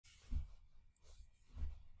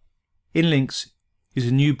Inlinks is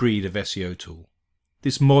a new breed of SEO tool.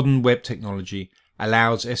 This modern web technology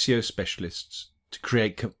allows SEO specialists to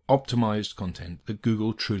create optimized content that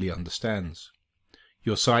Google truly understands.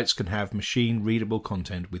 Your sites can have machine-readable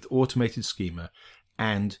content with automated schema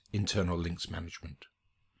and internal links management.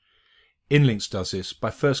 Inlinks does this by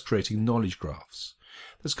first creating knowledge graphs.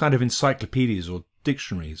 That's kind of encyclopedias or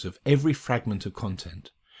dictionaries of every fragment of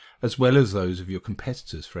content, as well as those of your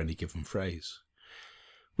competitors for any given phrase.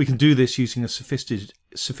 We can do this using a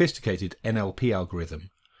sophisticated NLP algorithm,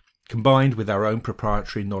 combined with our own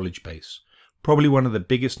proprietary knowledge base, probably one of the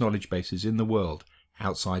biggest knowledge bases in the world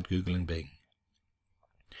outside Google and Bing.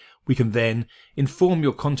 We can then inform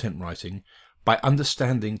your content writing by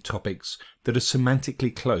understanding topics that are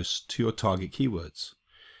semantically close to your target keywords.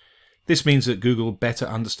 This means that Google better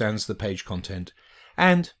understands the page content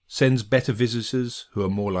and sends better visitors who are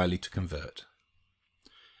more likely to convert.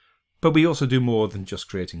 But we also do more than just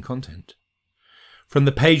creating content. From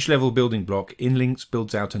the page level building block, Inlinks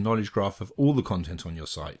builds out a knowledge graph of all the content on your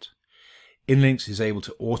site. Inlinks is able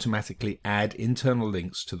to automatically add internal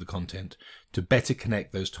links to the content to better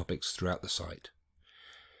connect those topics throughout the site.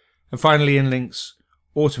 And finally, Inlinks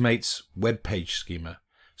automates web page schema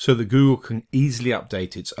so that Google can easily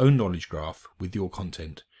update its own knowledge graph with your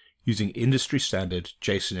content using industry standard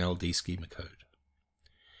JSON-LD schema code.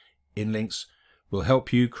 Inlinks will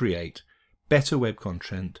help you create better web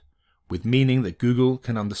content with meaning that Google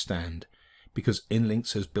can understand, because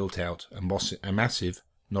Inlinks has built out a massive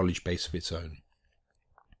knowledge base of its own.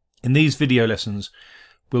 In these video lessons,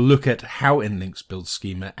 we'll look at how Inlinks builds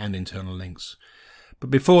schema and internal links.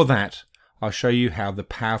 But before that, I'll show you how the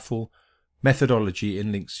powerful methodology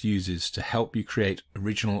Inlinks uses to help you create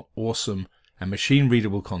original, awesome, and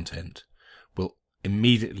machine-readable content will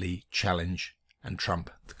immediately challenge and trump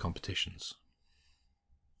the competitions.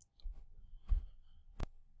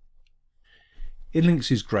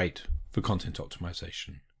 Inlinks is great for content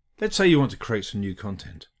optimization. Let's say you want to create some new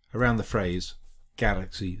content around the phrase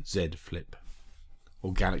Galaxy Z Flip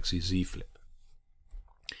or Galaxy Z Flip.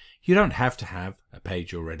 You don't have to have a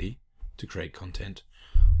page already to create content.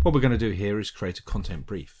 What we're going to do here is create a content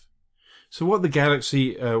brief. So what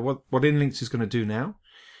the what Inlinks is going to do now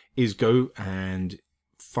is go and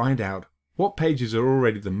find out what pages are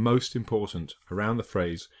already the most important around the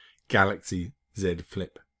phrase Galaxy Z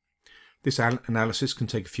Flip. This analysis can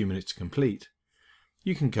take a few minutes to complete.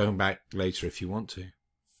 You can go back later if you want to.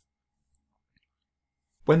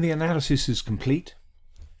 When the analysis is complete,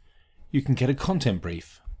 you can get a content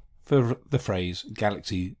brief for the phrase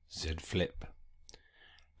Galaxy Z Flip.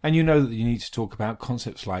 And you know that you need to talk about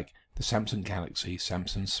concepts like the Samsung Galaxy,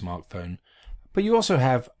 Samsung smartphone, but you also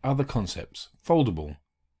have other concepts: foldable,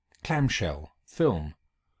 clamshell, film,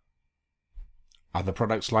 other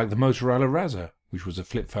products like the Motorola Razr, which was a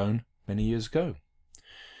flip phone many years ago.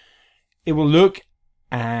 It will look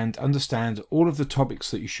and understand all of the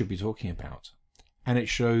topics that you should be talking about, and it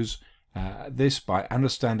shows this by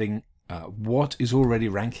understanding what is already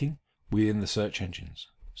ranking within the search engines.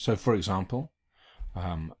 So for example,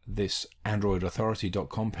 this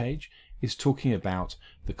androidauthority.com page is talking about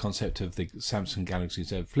the concept of the Samsung Galaxy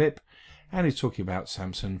Z Flip, and it's talking about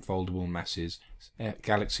Samsung foldable masses,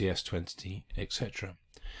 Galaxy S20, etc.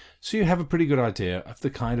 So you have a pretty good idea of the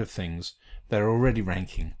kind of things that are already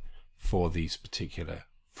ranking for these particular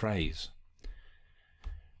phrase.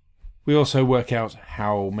 We also work out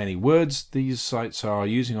how many words these sites are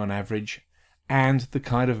using on average and the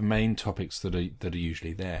kind of main topics that are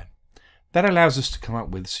usually there. That allows us to come up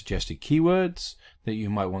with suggested keywords that you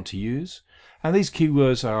might want to use, and these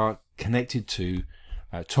keywords are connected to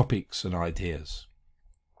topics and ideas.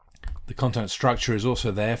 The content structure is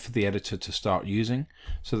also there for the editor to start using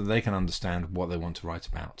so that they can understand what they want to write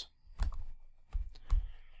about.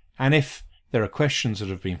 And if there are questions that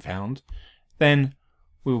have been found, then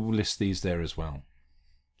we will list these there as well.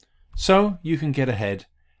 So you can get ahead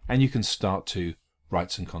and you can start to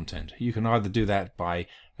write some content. You can either do that by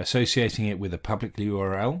associating it with a public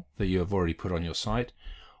URL that you have already put on your site,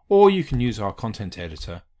 or you can use our content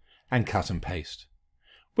editor and cut and paste.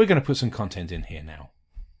 We're going to put some content in here now.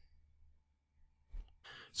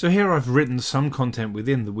 So here I've written some content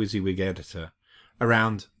within the WYSIWYG editor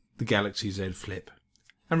around the Galaxy Z Flip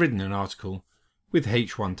and written an article with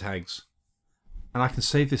H1 tags, and I can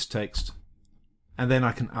save this text and then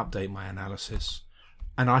I can update my analysis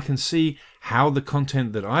and I can see how the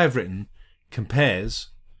content that I have written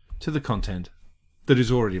compares to the content that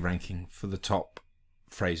is already ranking for the top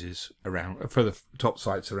phrases around, for the top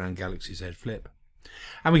sites around Galaxy Z Flip.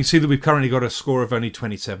 And we can see that we've currently got a score of only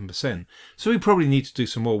 27%. So we probably need to do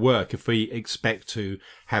some more work if we expect to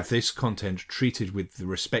have this content treated with the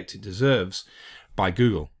respect it deserves by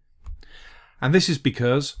Google. And this is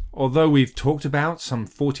because, although we've talked about some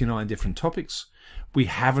 49 different topics, we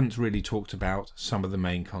haven't really talked about some of the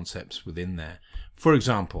main concepts within there. For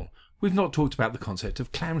example, we've not talked about the concept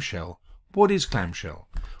of clamshell. What is clamshell?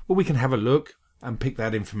 Well, we can have a look and pick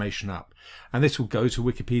that information up. And this will go to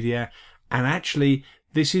Wikipedia. And actually,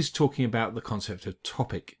 this is talking about the concept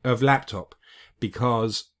of laptop,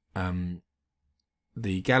 because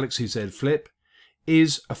the Galaxy Z Flip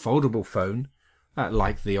is a foldable phone,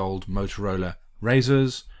 like the old Motorola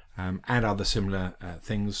Razrs and other similar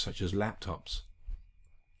things such as laptops.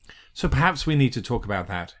 So perhaps we need to talk about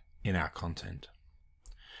that in our content.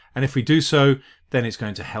 And if we do so, then it's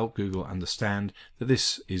going to help Google understand that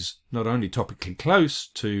this is not only topically close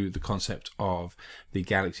to the concept of the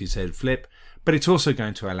Galaxy Z Flip, but it's also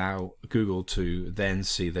going to allow Google to then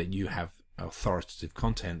see that you have authoritative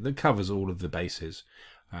content that covers all of the bases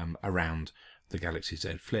around the Galaxy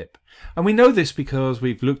Z Flip. And we know this because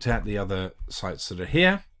we've looked at the other sites that are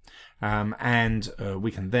here, and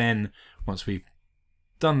we can then, once we've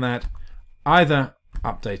done that, either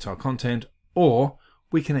update our content, or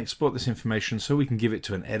we can export this information so we can give it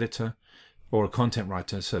to an editor or a content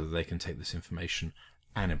writer so that they can take this information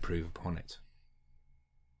and improve upon it.